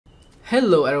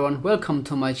Hello everyone, welcome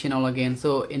to my channel again.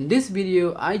 So in this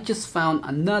video I just found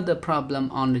another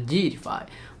problem on the G85,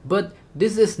 but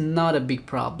this is not a big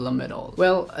problem at all.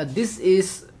 Well, this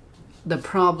is the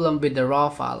problem with the raw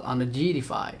file on the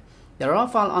G85. The raw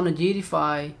file on the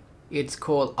G85, it's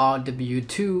called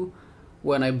RW2.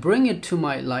 When I bring it to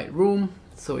my Lightroom,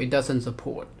 so it doesn't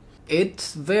support.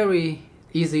 It's very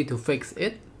easy to fix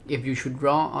it if you should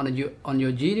draw on your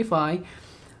G85.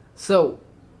 So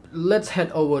let's head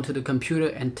over to the computer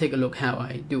and take a look how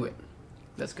I do it.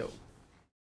 Let's go.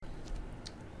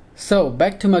 So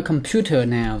back to my computer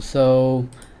now. So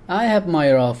I have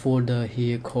my raw folder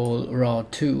here called raw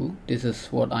 2. This is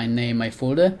what I name my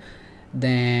folder.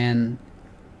 Then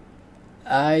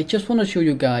I just want to show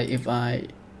you guys, if I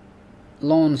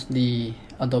launch the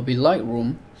Adobe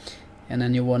Lightroom and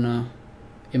then you want to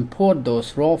import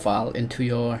those raw files into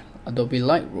your Adobe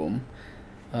Lightroom,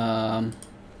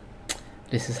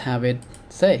 this is how it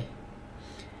say.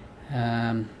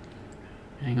 Hang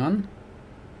on.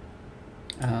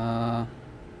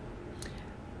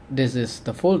 This is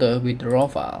the folder with the raw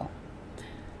file.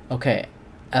 Okay,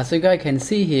 as you guys can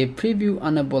see here, preview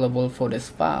unavailable for this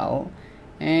file.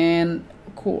 And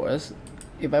of course,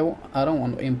 if I don't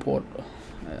want to import,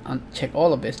 check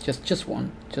all of this, just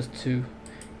one, just to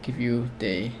give you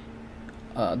the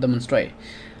demonstrate.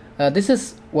 This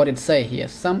is what it say here.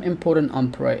 Some import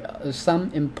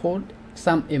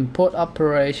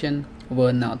operation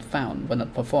were not found, were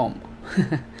not performed.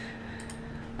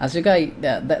 As you guys,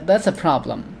 that's a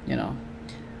problem, you know.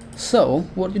 So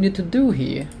what you need to do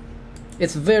here,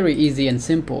 it's very easy and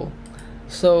simple.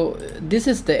 So this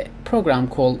is the program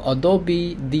called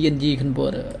Adobe DNG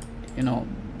converter. You know,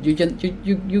 you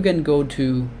can go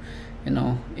to, you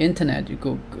know, internet, you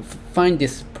go find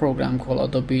this program called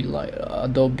Adobe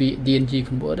DNG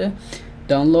converter,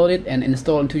 download it and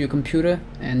install it into your computer,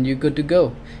 and you're good to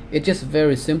go. It's just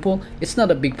very simple. It's not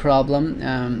a big problem.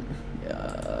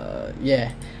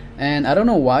 Yeah, and I don't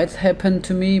know why it's happened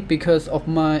to me, because of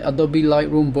my Adobe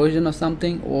Lightroom version or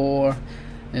something, or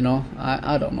you know,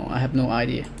 I don't know, I have no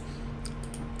idea.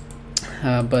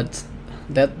 But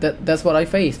that's what I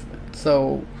faced.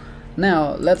 So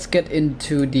now let's get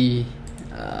into the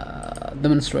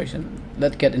demonstration.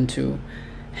 Let's get into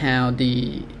how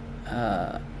the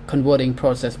converting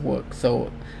process works.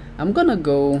 So I'm gonna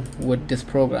go with this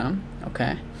program.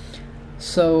 Okay,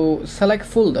 so select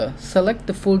folder, select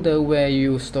the folder where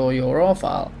you store your raw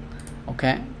file.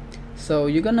 Okay, so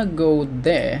you're gonna go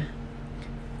there.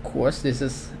 Of course, this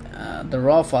is the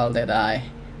raw file that I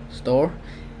store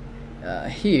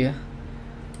here.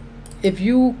 If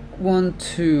you want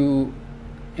to,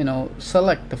 you know,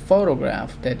 select the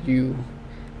photograph that you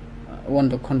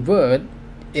want to convert,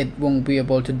 it won't be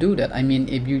able to do that. I mean,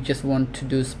 if you just want to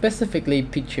do specifically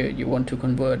picture you want to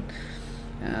convert,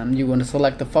 you want to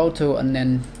select the photo and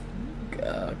then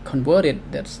convert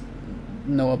it, that's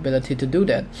no ability to do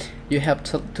that. You have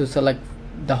to select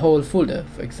the whole folder.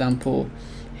 For example,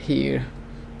 here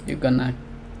you're gonna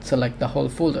select the whole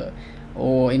folder,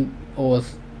 or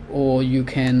you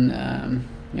can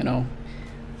you know,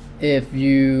 if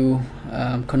you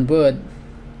convert,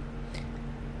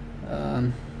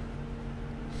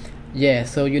 yeah,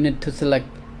 so you need to select,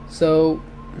 so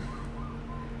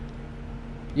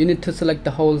you need to select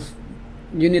the whole,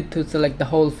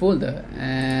 folder.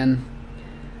 And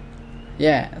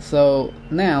yeah, so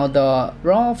now the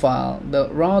raw file, the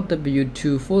raw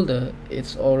W2 folder,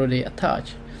 it's already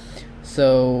attached.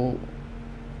 So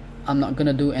I'm not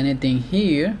gonna do anything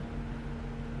here.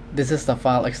 This is the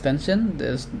file extension.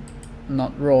 There's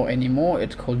not raw anymore,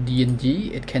 it's called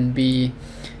DNG. It can be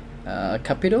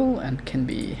capital and can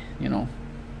be, you know,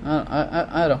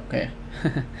 I don't care.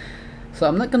 So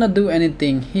I'm not gonna do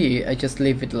anything here, I just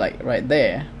leave it like right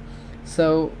there.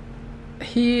 So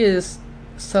here is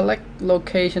select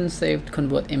location, saved,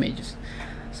 convert images.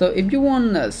 So if you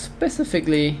want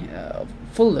specifically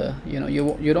folder, you know,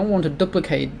 you don't want to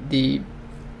duplicate the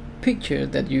picture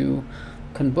that you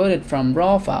converted from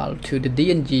raw file to the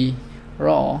DNG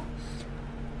raw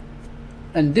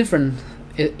and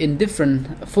in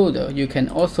different folder, you can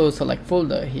also select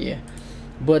folder here.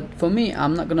 But for me,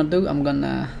 I'm not gonna do, I'm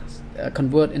gonna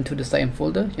convert into the same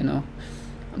folder, you know.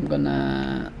 I'm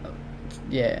gonna,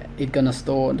 yeah, it's gonna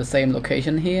store the same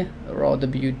location here, raw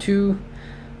W2.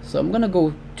 So I'm gonna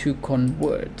go to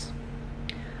convert.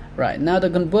 Right now the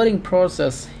converting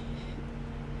process,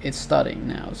 it's starting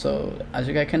now. So as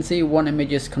you guys can see, one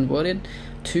image is converted,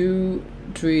 2,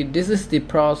 3. This is the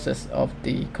process of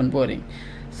the converting.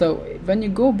 So when you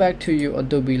go back to your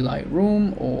Adobe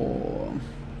Lightroom,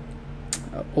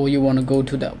 or you want to go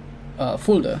to the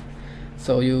folder,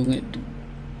 so you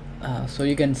so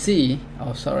you can see,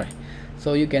 oh sorry,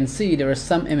 so you can see there are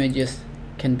some images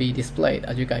can be displayed.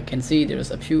 As you guys can see,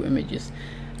 there's a few images.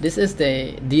 This is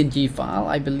the DNG file,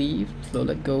 I believe. So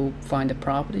let's go find the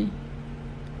property.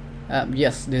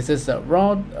 Yes, this is a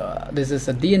raw, this is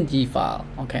a DNG file.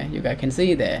 Okay, you guys can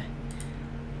see there.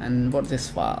 And what's this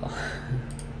file?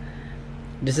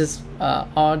 This is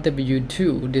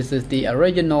RW2. This is the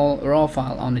original raw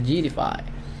file on the G85.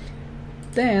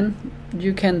 Then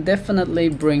you can definitely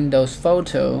bring those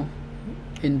photos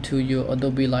into your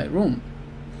Adobe Lightroom.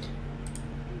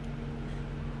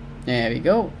 There we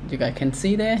go, you guys can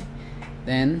see there.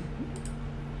 Then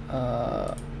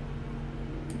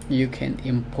you can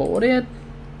import it.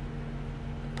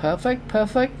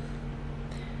 Perfect.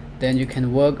 Then you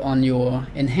can work on your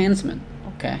enhancement.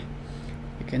 Okay,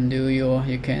 you can do your,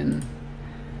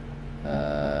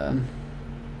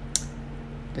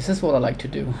 this is what I like to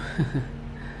do.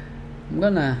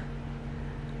 I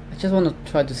just want to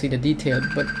try to see the detail,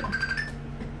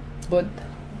 but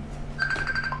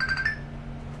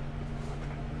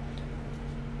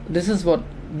this is what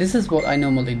I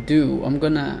normally do.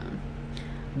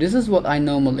 This is what I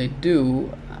normally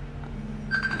do.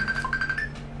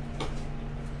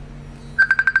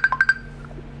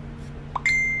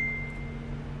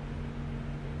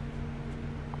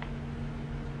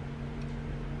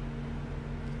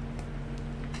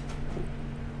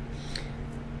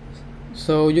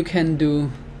 So you can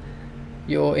do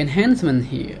your enhancement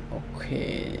here.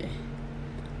 Okay,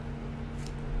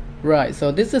 right,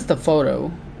 so this is the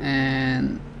photo,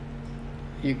 and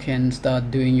you can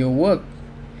start doing your work.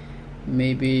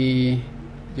 Maybe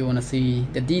you want to see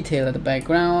the detail of the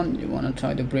background, you want to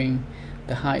try to bring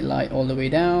the highlight all the way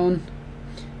down,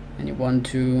 and you want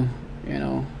to,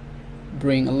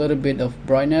 bring a little bit of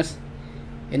brightness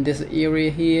in this area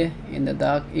here, in the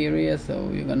dark area. So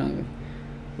you're gonna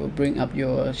bring up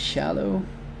your shadow.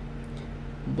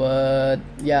 But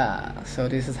yeah, so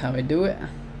this is how I do it.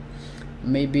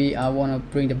 Maybe I want to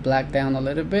bring the black down a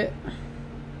little bit.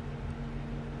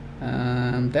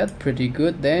 That's pretty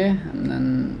good there, and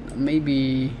then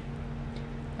maybe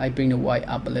I bring the white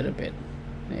up a little bit.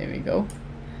 There we go.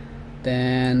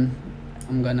 Then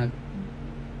I'm gonna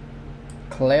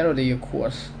clarity, of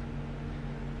course.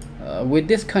 With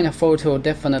this kind of photo,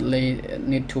 definitely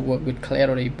need to work with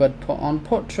clarity, but on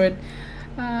portrait,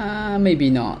 maybe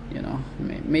not,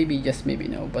 maybe just maybe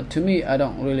no. But to me, I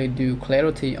don't really do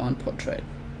clarity on portrait.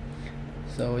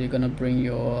 So you're gonna bring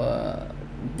your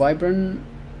vibrant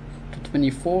to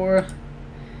 24,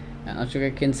 and as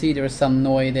you can see, there's some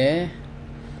noise there.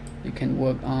 You can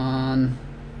work on,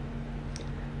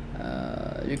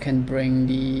 you can bring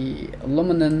the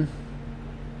luminance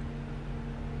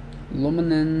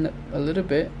a little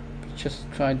bit, just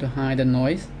try to hide the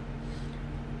noise.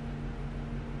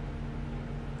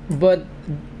 But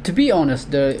to be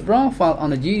honest, the raw file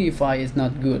on the G85 is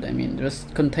not good. I mean, there's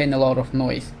contain a lot of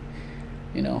noise,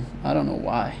 I don't know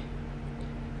why.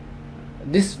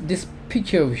 This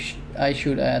picture I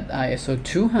should add ISO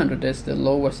 200. That's the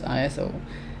lowest ISO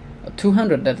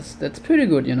 200. That's pretty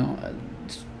good,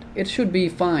 it should be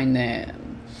fine there.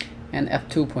 And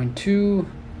f2.2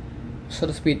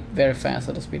 shutter speed, very fast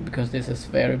shutter speed, because this is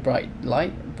very bright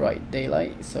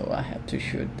daylight, so I have to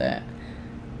shoot that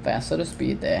fast shutter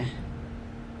speed there.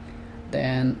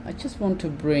 Then I just want to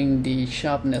bring the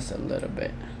sharpness a little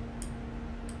bit,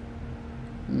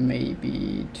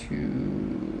 maybe to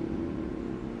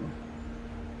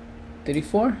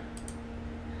 34.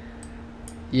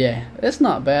 Yeah, that's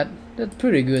not bad, that's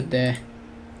pretty good there.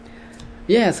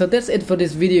 Yeah, so that's it for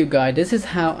this video, guys. This is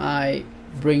how I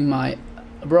bring my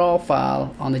raw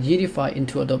file on the G85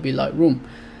 into Adobe Lightroom.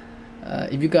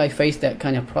 If you guys face that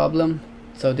kind of problem,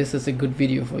 so this is a good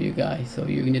video for you guys. So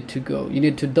you need to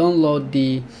download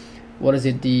the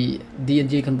the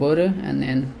DNG converter, and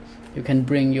then you can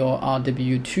bring your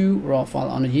RW2 raw file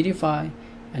on the G85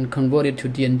 and convert it to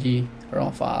DNG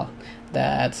raw file.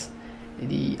 That's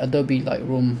the Adobe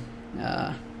Lightroom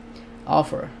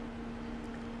offer.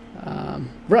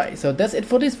 Right, so that's it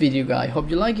for this video, guys. Hope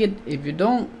you like it. If you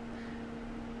don't,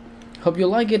 hope you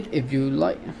like it.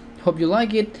 Hope you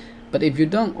like it. But if you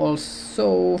don't,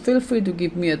 also feel free to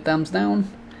give me a thumbs down.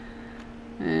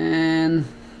 And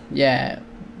yeah,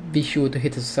 be sure to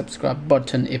hit the subscribe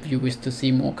button if you wish to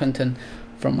see more content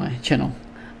from my channel.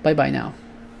 Bye bye now.